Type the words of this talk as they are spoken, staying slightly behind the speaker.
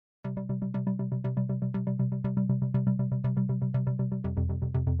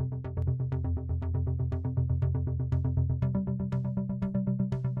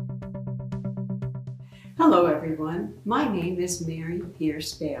Hello everyone, my name is Mary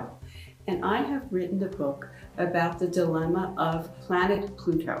Pierce Bale, and I have written a book about the dilemma of planet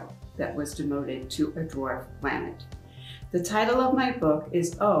Pluto that was demoted to a dwarf planet. The title of my book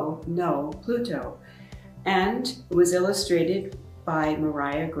is Oh No, Pluto, and was illustrated by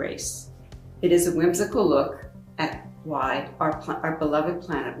Mariah Grace. It is a whimsical look at why our beloved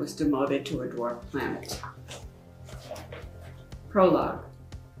planet was demoted to a dwarf planet. Prologue.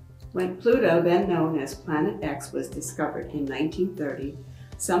 When Pluto, then known as Planet X, was discovered in 1930,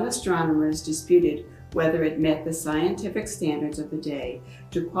 some astronomers disputed whether it met the scientific standards of the day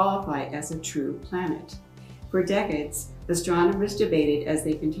to qualify as a true planet. For decades, astronomers debated as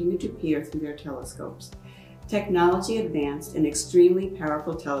they continued to peer through their telescopes. Technology advanced and extremely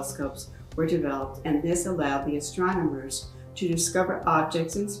powerful telescopes were developed, and this allowed the astronomers to discover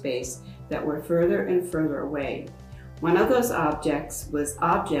objects in space that were further and further away. One of those objects was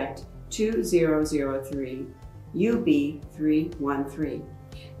Object 2003 UB313,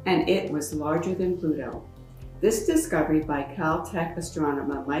 and it was larger than Pluto. This discovery by Caltech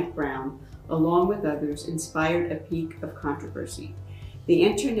astronomer Mike Brown, along with others, inspired a peak of controversy. The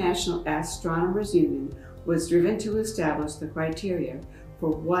International Astronomers Union was driven to establish the criteria for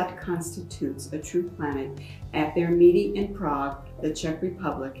what constitutes a true planet at their meeting in Prague, the Czech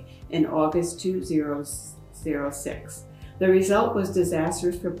Republic, in August 2006. The result was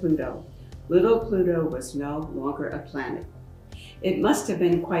disastrous for Pluto. Little Pluto was no longer a planet. It must have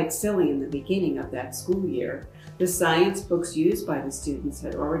been quite silly in the beginning of that school year. The science books used by the students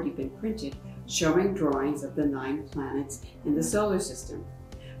had already been printed, showing drawings of the 9 planets in the solar system.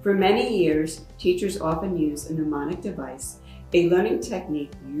 For many years, teachers often used a mnemonic device, a learning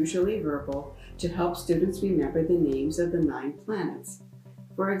technique usually verbal, to help students remember the names of the 9 planets.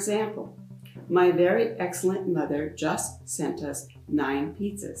 For example, my very excellent mother just sent us 9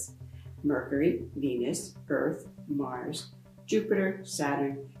 pizzas: Mercury, Venus, Earth, Mars, Jupiter,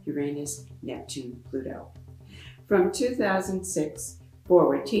 Saturn, Uranus, Neptune, Pluto. From 2006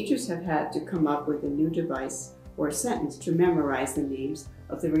 forward, teachers have had to come up with a new device or sentence to memorize the names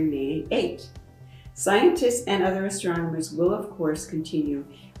of the remaining 8. Scientists and other astronomers will, of course, continue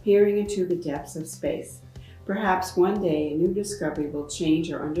peering into the depths of space. Perhaps one day a new discovery will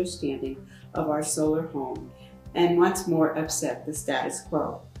change our understanding of our solar home and once more upset the status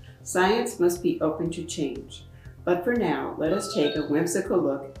quo. Science must be open to change. But for now, let us take a whimsical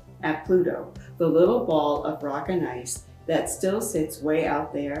look at Pluto, the little ball of rock and ice that still sits way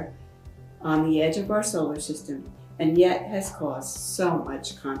out there on the edge of our solar system and yet has caused so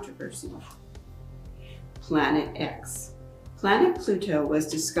much controversy. Planet X. Planet Pluto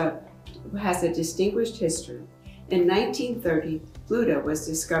has a distinguished history. In 1930, Pluto was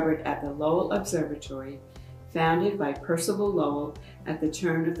discovered at the Lowell Observatory, founded by Percival Lowell at the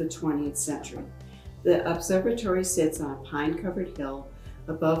turn of the 20th century. The observatory sits on a pine-covered hill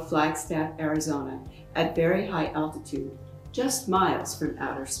above Flagstaff, Arizona, at very high altitude, just miles from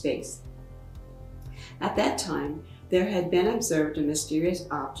outer space. At that time, there had been observed a mysterious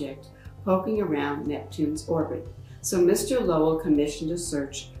object poking around Neptune's orbit, so Mr. Lowell commissioned a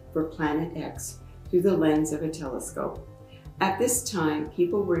search for Planet X through the lens of a telescope. At this time,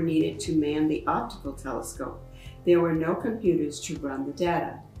 people were needed to man the optical telescope. There were no computers to run the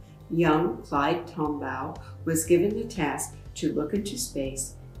data. Young Clyde Tombaugh was given the task to look into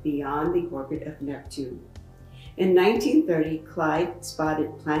space beyond the orbit of Neptune. In 1930, Clyde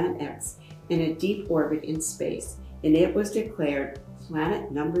spotted Planet X in a deep orbit in space, and it was declared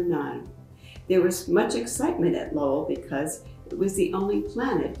planet number 9. There was much excitement at Lowell because it was the only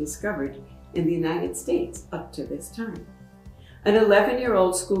planet discovered in the United States up to this time. An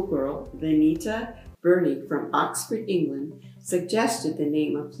 11-year-old schoolgirl, Lenita Burney from Oxford, England, suggested the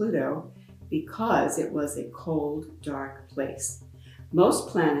name of Pluto because it was a cold, dark place. Most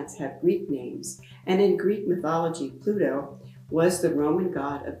planets have Greek names, and in Greek mythology, Pluto was the Roman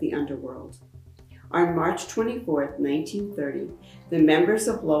god of the underworld. On March 24, 1930, the members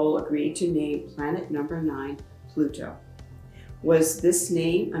of Lowell agreed to name planet number 9 Pluto. Was this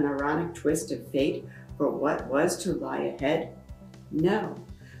name an ironic twist of fate for what was to lie ahead? No.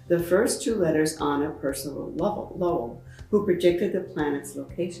 The first 2 letters honor Percival Lowell, who predicted the planet's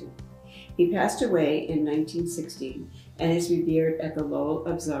location. He passed away in 1916 and is revered at the Lowell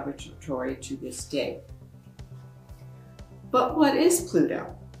Observatory to this day. But what is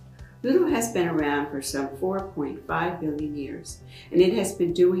Pluto? Pluto has been around for some 4.5 billion years, and it has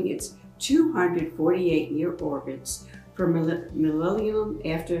been doing its 248-year orbits for millennium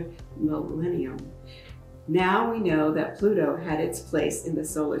after millennium. Now we know that Pluto had its place in the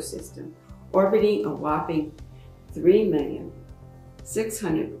solar system, orbiting a whopping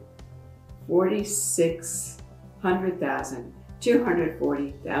 3,600,000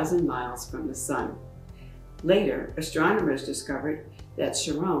 240,000 miles from the Sun. Later, astronomers discovered that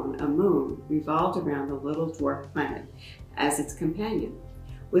Charon, a moon, revolved around the little dwarf planet as its companion.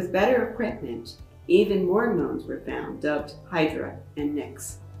 With better equipment, even more moons were found, dubbed Hydra and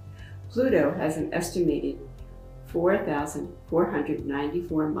Nix. Pluto has an estimated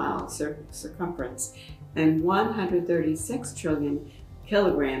 4,494 miles circumference and 136 trillion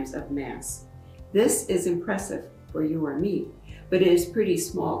kilograms of mass. This is impressive for you or me, but it is pretty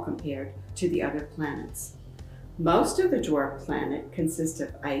small compared to the other planets. Most of the dwarf planet consists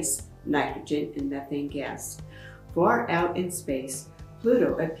of ice, nitrogen, and methane gas. Far out in space,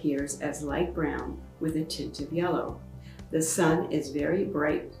 Pluto appears as light brown with a tint of yellow. The Sun is a very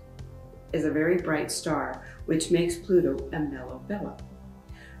bright star, which makes Pluto a mellow vela.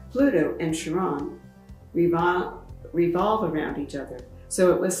 Pluto and Charon revolve around each other,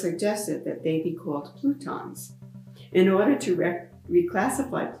 so it was suggested that they be called Plutons. In order to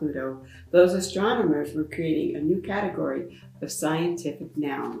reclassify Pluto, those astronomers were creating a new category of scientific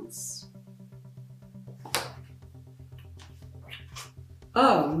nouns.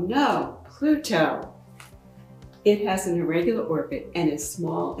 Oh no, Pluto! It has an irregular orbit and is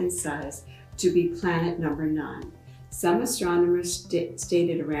small in size to be planet number 9. Some astronomers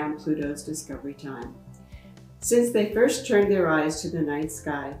stated around Pluto's discovery time. Since they first turned their eyes to the night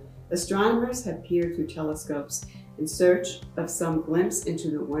sky, astronomers have peered through telescopes in search of some glimpse into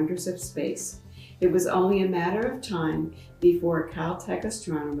the wonders of space. It was only a matter of time before Caltech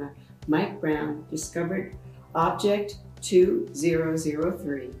astronomer Mike Brown discovered object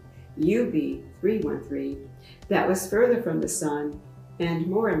 2003, UB313, that was further from the Sun and,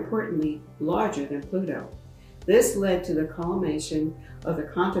 more importantly, larger than Pluto. This led to the culmination of the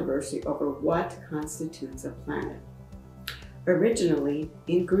controversy over what constitutes a planet. Originally,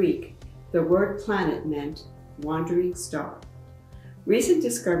 in Greek, the word planet meant wandering star. Recent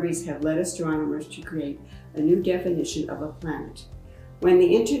discoveries have led astronomers to create a new definition of a planet. When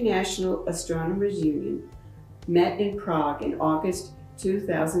the International Astronomers Union met in Prague in August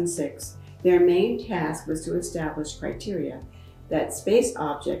 2006, their main task was to establish criteria that space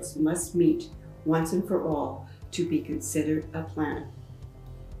objects must meet once and for all to be considered a planet.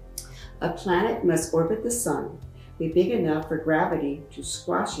 A planet must orbit the Sun, be big enough for gravity to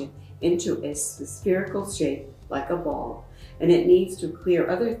squash it into a spherical shape like a ball, and it needs to clear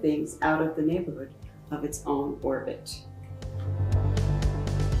other things out of the neighborhood of its own orbit.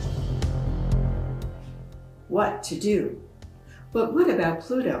 What to do? But what about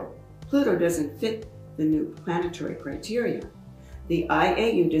Pluto? Pluto doesn't fit the new planetary criteria. The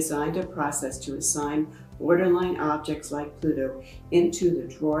IAU designed a process to assign borderline objects like Pluto into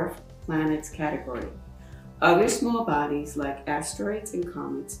the dwarf planets category. Other small bodies like asteroids and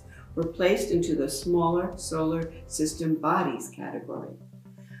comets were placed into the smaller solar system bodies category.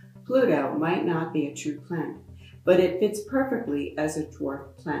 Pluto might not be a true planet, but it fits perfectly as a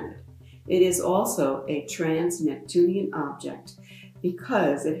dwarf planet. It is also a trans-Neptunian object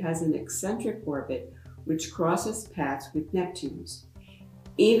because it has an eccentric orbit which crosses paths with Neptune's.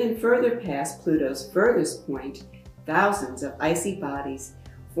 Even further past Pluto's furthest point, thousands of icy bodies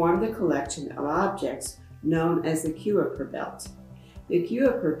form the collection of objects known as the Kuiper Belt. The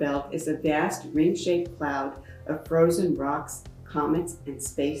Kuiper Belt is a vast ring-shaped cloud of frozen rocks, comets, and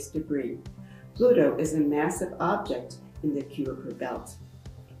space debris. Pluto is a massive object in the Kuiper Belt.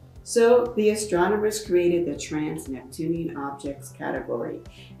 So the astronomers created the Trans-Neptunian Objects category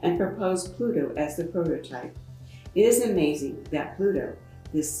and proposed Pluto as the prototype. It is amazing that Pluto,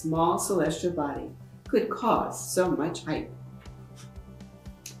 this small celestial body, could cause so much hype.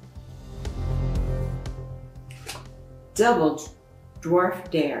 Double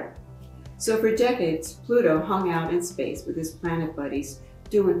dwarf dare. So for decades, Pluto hung out in space with his planet buddies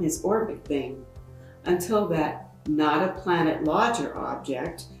doing his orbit thing, until that not a planet larger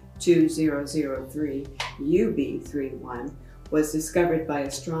object, 2003 UB31, was discovered by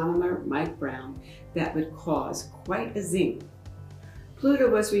astronomer Mike Brown that would cause quite a zing. Pluto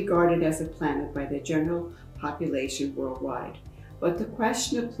was regarded as a planet by the general population worldwide, but the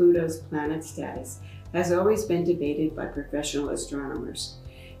question of Pluto's planet status has always been debated by professional astronomers.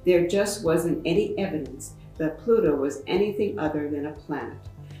 There just wasn't any evidence that Pluto was anything other than a planet.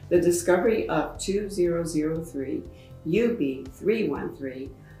 The discovery of 2003 UB313,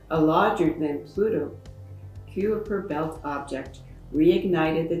 a larger than Pluto Kuiper Belt object,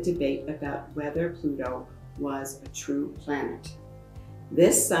 reignited the debate about whether Pluto was a true planet.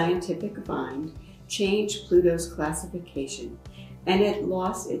 This scientific find changed Pluto's classification, and it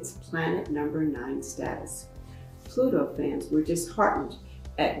lost its planet number 9 status. Pluto fans were disheartened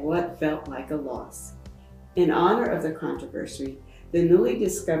at what felt like a loss. In honor of the controversy, the newly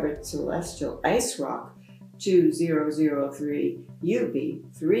discovered celestial ice rock 2003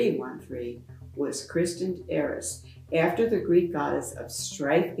 UB 313 was christened Eris, after the Greek goddess of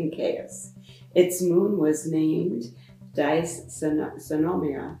strife and chaos. Its moon was named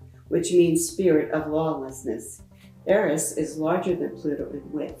Dysnomia, which means spirit of lawlessness. Eris is larger than Pluto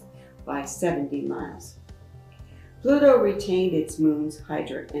in width by 70 miles. Pluto retained its moons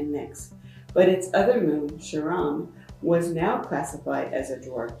Hydra and Nix, but its other moon, Charon, was now classified as a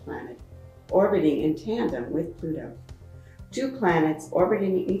dwarf planet, orbiting in tandem with Pluto. Two planets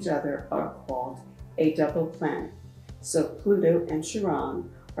orbiting each other are called a double planet, so Pluto and Charon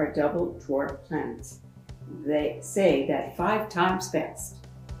are double dwarf planets. They say that 5 times fast.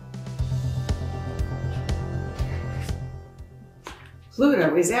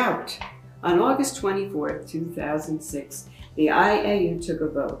 Pluto is out. On August 24, 2006, the IAU took a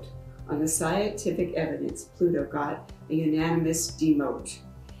vote. On the scientific evidence, Pluto got a unanimous demote.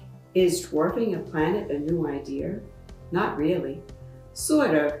 Is dwarfing a planet a new idea? Not really.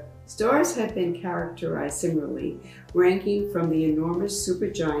 Sort of. Stars have been characterized similarly, ranking from the enormous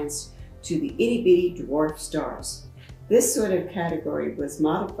supergiants to the itty-bitty dwarf stars. This sort of category was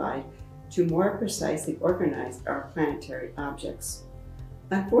modified to more precisely organize our planetary objects.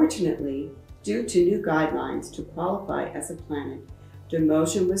 Unfortunately, due to new guidelines to qualify as a planet,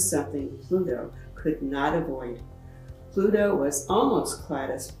 demotion was something Pluto could not avoid. Pluto was almost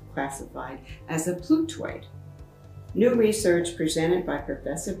classified as a Plutoid. New research presented by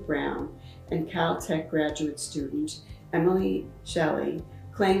Professor Brown and Caltech graduate student Emily Shelley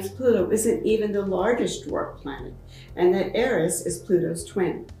claims Pluto isn't even the largest dwarf planet, and that Eris is Pluto's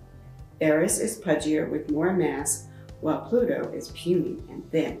twin. Eris is pudgier with more mass, while Pluto is puny and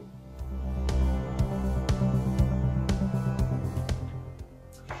thin.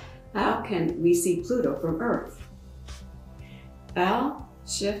 How can we see Pluto from Earth? Al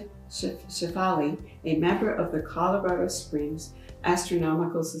Shefali, a member of the Colorado Springs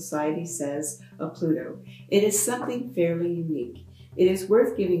Astronomical Society, says of Pluto, "It is something fairly unique. It is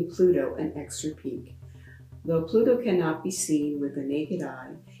worth giving Pluto an extra peek. Though Pluto cannot be seen with the naked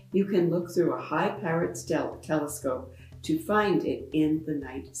eye, you can look through a high-powered telescope to find it in the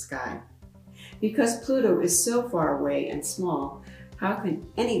night sky. Because Pluto is so far away and small, how can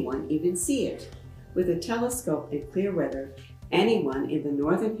anyone even see it? With a telescope in clear weather, anyone in the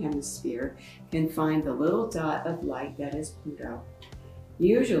northern hemisphere can find the little dot of light that is Pluto.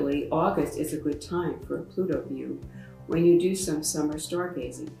 Usually, August is a good time for a Pluto view when you do some summer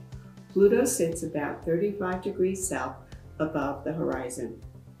stargazing. Pluto sits about 35 degrees south above the horizon.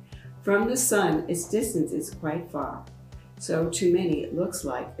 From the sun, its distance is quite far, so to many it looks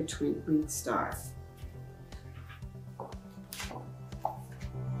like a twinkling star."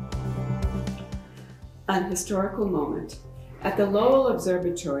 An historical moment. At the Lowell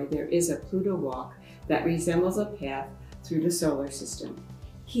Observatory, there is a Pluto walk that resembles a path through the solar system.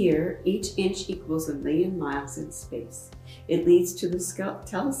 Here, each inch equals 1,000,000 miles in space. It leads to the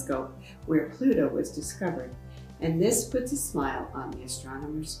telescope where Pluto was discovered, and this puts a smile on the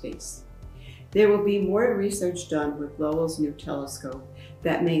astronomer's face. There will be more research done with Lowell's new telescope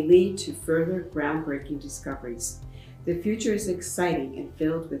that may lead to further groundbreaking discoveries. The future is exciting and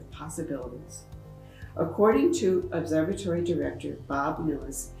filled with possibilities. According to Observatory Director Bob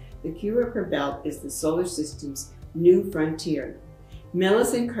Millis, the Kuiper Belt is the solar system's new frontier.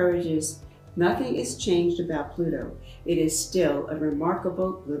 Millis encourages, "Nothing is changed about Pluto. It is still a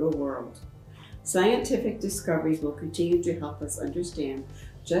remarkable little world." Scientific discoveries will continue to help us understand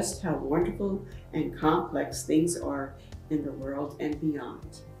just how wonderful and complex things are in the world and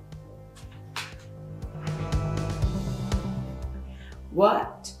beyond.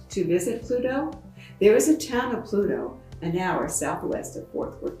 What to visit Pluto? There is a town of Pluto, an hour southwest of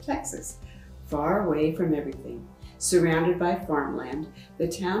Fort Worth, Texas, far away from everything. Surrounded by farmland, the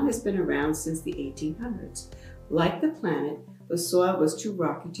town has been around since the 1800s. Like the planet, the soil was too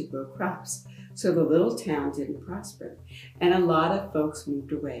rocky to grow crops, so the little town didn't prosper, and a lot of folks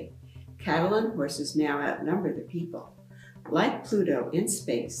moved away. Cattle and horses now outnumber the people. Like Pluto in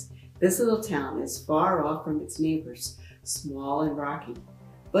space, this little town is far off from its neighbors, small and rocky.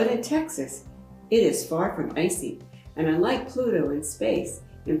 But in Texas, it is far from icy, and unlike Pluto in space,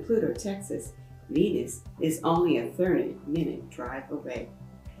 in Pluto, Texas, Venus is only a 30-minute drive away.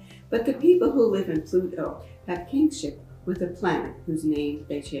 But the people who live in Pluto have kinship with the planet whose name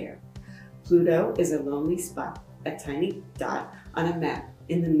they share. Pluto is a lonely spot, a tiny dot on a map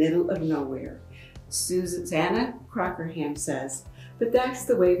in the middle of nowhere. Susanna Crockerham says, "But that's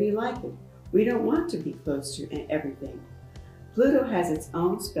the way we like it. We don't want to be close to everything." Pluto has its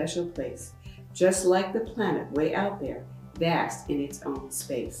own special place, just like the planet way out there, vast in its own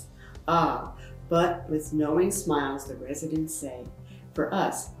space. Ah, but with knowing smiles the residents say, for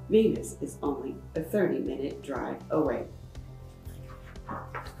us, Venus is only a 30-minute drive away.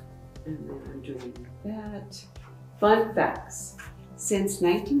 And then I'm doing that. Fun facts. Since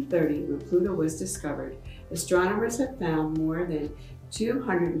 1930, when Pluto was discovered, astronomers have found more than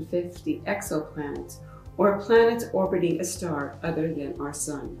 250 exoplanets, or planets orbiting a star other than our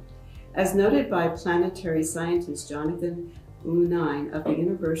Sun. As noted by planetary scientist Jonathan Lunine of the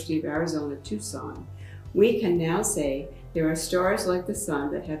University of Arizona, Tucson, we can now say there are stars like the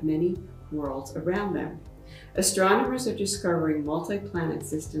Sun that have many worlds around them. Astronomers are discovering multi-planet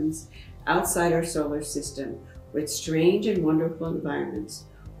systems outside our solar system with strange and wonderful environments.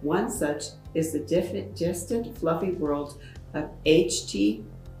 One such is the distant fluffy world of HJT-P-1.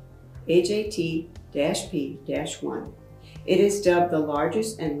 It is dubbed the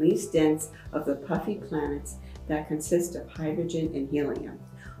largest and least dense of the puffy planets that consist of hydrogen and helium,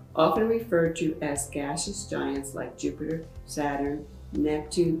 often referred to as gaseous giants like Jupiter, Saturn,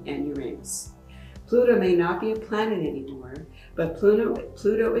 Neptune, and Uranus. Pluto may not be a planet anymore, but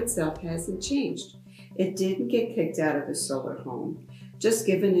Pluto itself hasn't changed. It didn't get kicked out of the solar home, just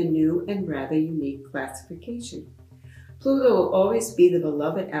given a new and rather unique classification. Pluto will always be the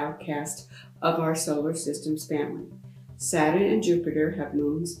beloved outcast of our solar system's family. Saturn and Jupiter have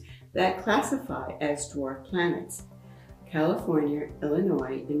moons that classify as dwarf planets. California,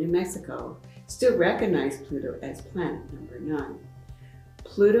 Illinois, and New Mexico still recognize Pluto as planet number 9.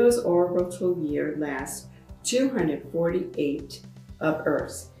 Pluto's orbital year lasts 248 of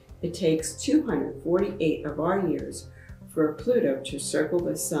Earth's. It takes 248 of our years for Pluto to circle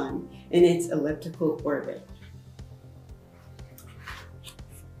the Sun in its elliptical orbit.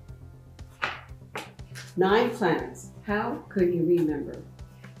 9 planets. How could you remember?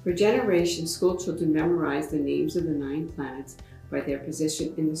 For generations, school children memorized the names of the 9 planets by their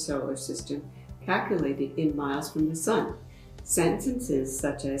position in the solar system, calculated in miles from the Sun. Sentences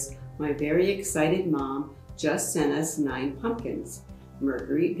such as, "My very excited mom just sent us 9 pumpkins."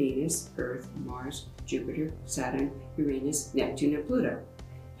 Mercury, Venus, Earth, Mars, Jupiter, Saturn, Uranus, Neptune, and Pluto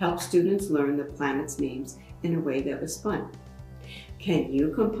help students learn the planets' names in a way that was fun. Can you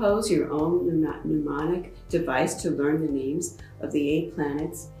compose your own mnemonic device to learn the names of the 8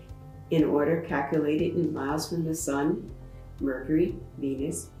 planets in order calculated in miles from the Sun? Mercury,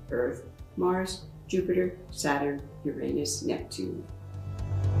 Venus, Earth, Mars, Jupiter, Saturn, Uranus, Neptune.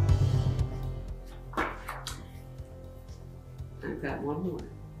 I've got one more.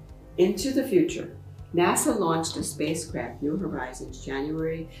 Into the future. NASA launched a spacecraft, New Horizons,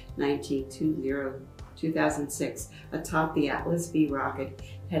 January 19, 2006, atop the Atlas V rocket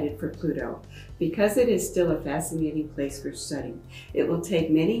headed for Pluto. Because it is still a fascinating place for study, it will take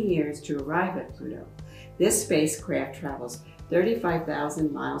many years to arrive at Pluto. This spacecraft travels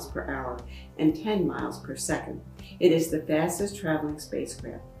 35,000 miles per hour and 10 miles per second. It is the fastest traveling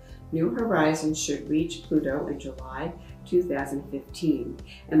spacecraft. New Horizons should reach Pluto in July 2015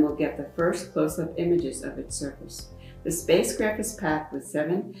 and will get the first close-up images of its surface. The spacecraft is packed with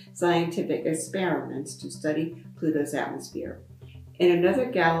 7 scientific experiments to study Pluto's atmosphere. In another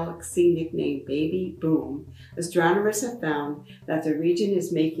galaxy nicknamed Baby Boom, astronomers have found that the region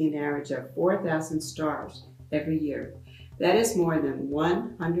is making an average of 4,000 stars every year. That is more than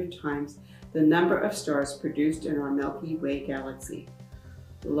 100 times the number of stars produced in our Milky Way galaxy.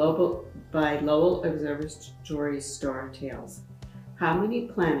 By Lowell Observatory Star Tales. How many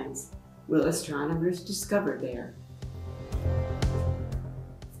planets will astronomers discover there?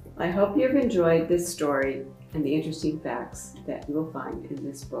 I hope you've enjoyed this story and the interesting facts that you will find in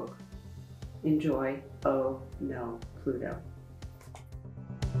this book. Enjoy. Oh no, Pluto.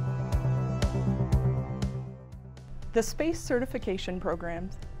 The Space Certification Program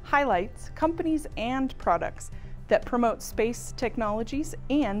highlights companies and products that promote space technologies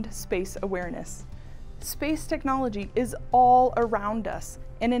and space awareness. Space technology is all around us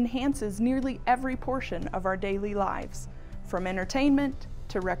and enhances nearly every portion of our daily lives, from entertainment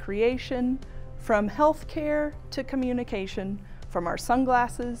to recreation, from healthcare to communication, from our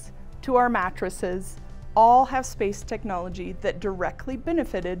sunglasses to our mattresses, all have space technology that directly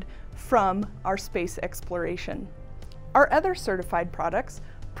benefited from our space exploration. Our other certified products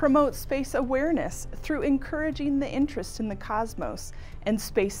promote space awareness through encouraging the interest in the cosmos and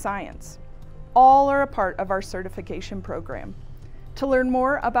space science. All are a part of our certification program. To learn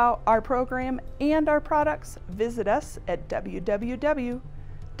more about our program and our products, visit us at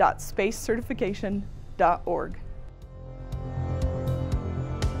www.spacecertification.org.